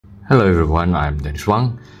Hello everyone, I'm Dennys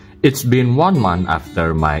Wang. It's been 1 month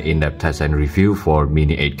after my in-depth test and review for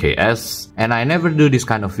Mini 8Ks, and I never do this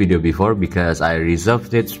kind of video before because I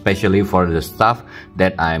reserved it specially for the stuff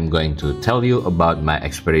that I'm going to tell you about my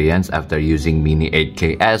experience after using Mini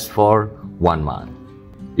 8Ks for 1 month.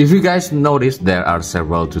 If you guys noticed, there are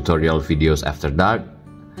several tutorial videos after that.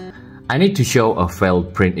 I need to show a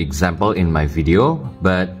failed print example in my video,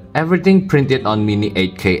 but everything printed on Mini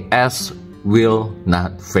 8Ks will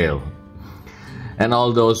not fail. And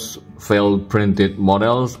all those failed printed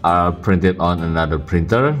models are printed on another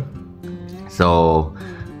printer. So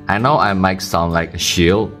I know I might sound like a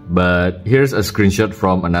shield, but here's a screenshot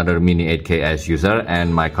from another Mini 8Ks user and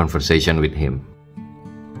my conversation with him.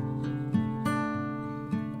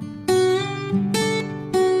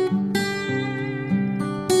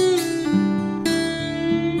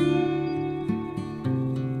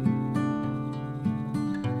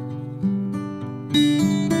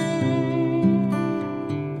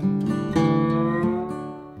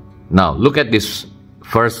 Now look at this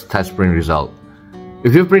first test print result.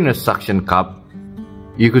 If you print a suction cup,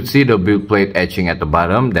 you could see the build plate etching at the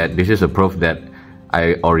bottom. That this is a proof that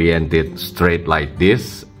I oriented straight like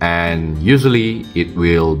this, and usually it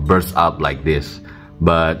will burst up like this.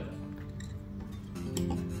 But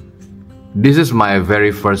this is my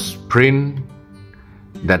very first print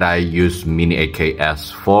that I used Mini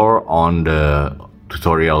 8Ks for on the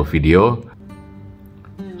tutorial video.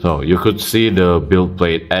 So you could see the build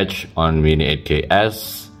plate edge on Mini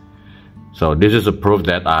 8Ks. So this is a proof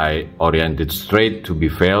that I oriented straight to be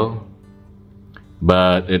fail,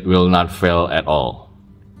 but it will not fail at all.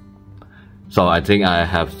 So I think I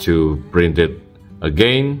have to print it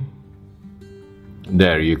again.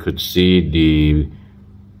 There you could see the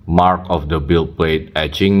mark of the build plate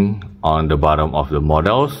etching on the bottom of the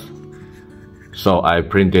models. So I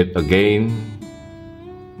print it again,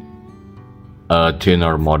 a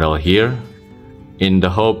thinner model here, in the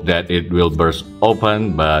hope that it will burst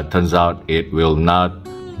open, but turns out it will not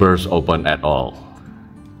burst open at all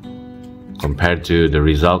compared to the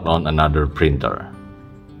result on another printer.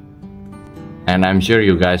 And I'm sure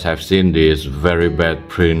you guys have seen this very bad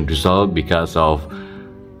print result because of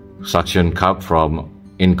suction cup from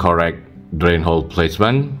incorrect drain hole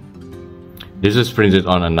placement. This is printed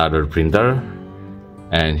on another printer,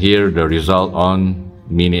 and here the result on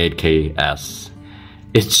Mini 8Ks.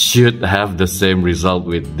 It should have the same result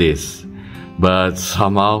with this, but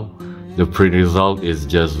somehow the print result is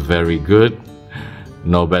just very good.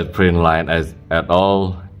 No bad print line at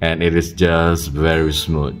all, and it is just very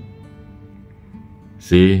smooth.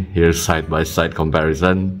 See, here's side-by-side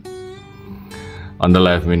comparison. On the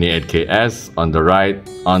left Mini 8Ks, on the right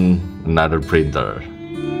on another printer.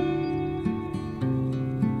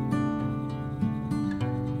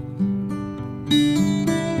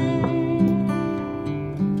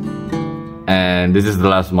 And this is the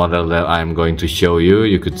last model that I'm going to show you.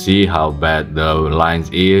 You could see how bad the lines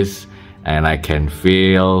is, and I can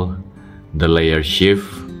feel the layer shift.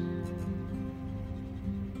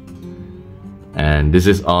 And this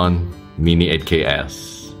is on Mini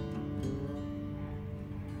 8Ks.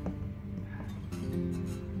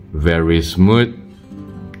 Very smooth,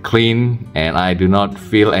 clean, and I do not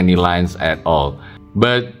feel any lines at all.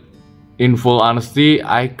 But in full honesty,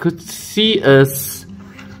 I could see a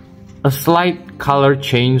slight color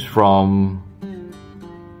change from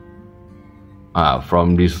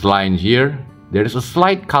this line here. There is a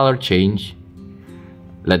slight color change.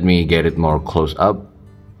 Let me get it more close up.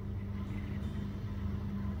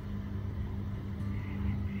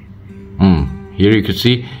 Here you can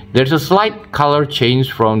see there's a slight color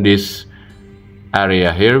change from this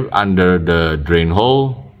area here under the drain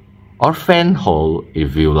hole or fan hole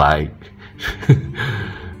if you like.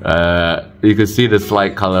 You can see the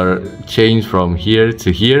slight color change from here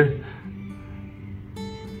to here,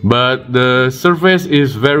 but the surface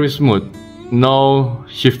is very smooth, no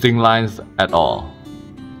shifting lines at all.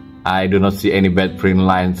 I do not see any bad print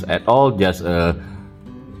lines at all, just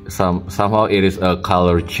somehow it is a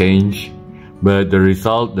color change, but the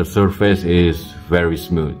result, the surface is very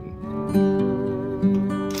smooth.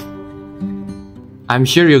 I'm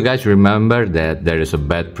sure you guys remember that there is a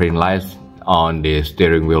bad print line on the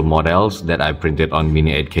steering wheel models that I printed on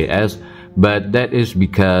Mini 8Ks, but that is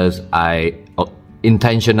because I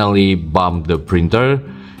intentionally bumped the printer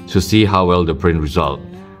to see how well the print result.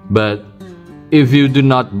 But if you do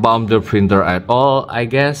not bump the printer at all, I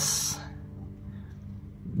guess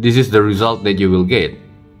this is the result that you will get.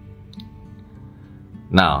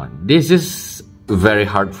 Now this is very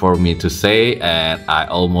hard for me to say, and I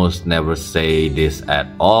almost never say this at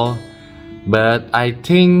all, but I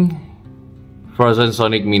think Phrozen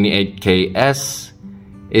Sonic Mini 8K-S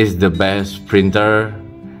is the best printer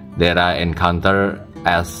that I encounter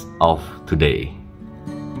as of today.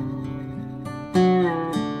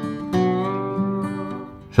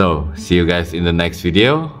 So, see you guys in the next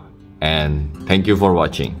video, and thank you for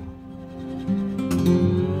watching.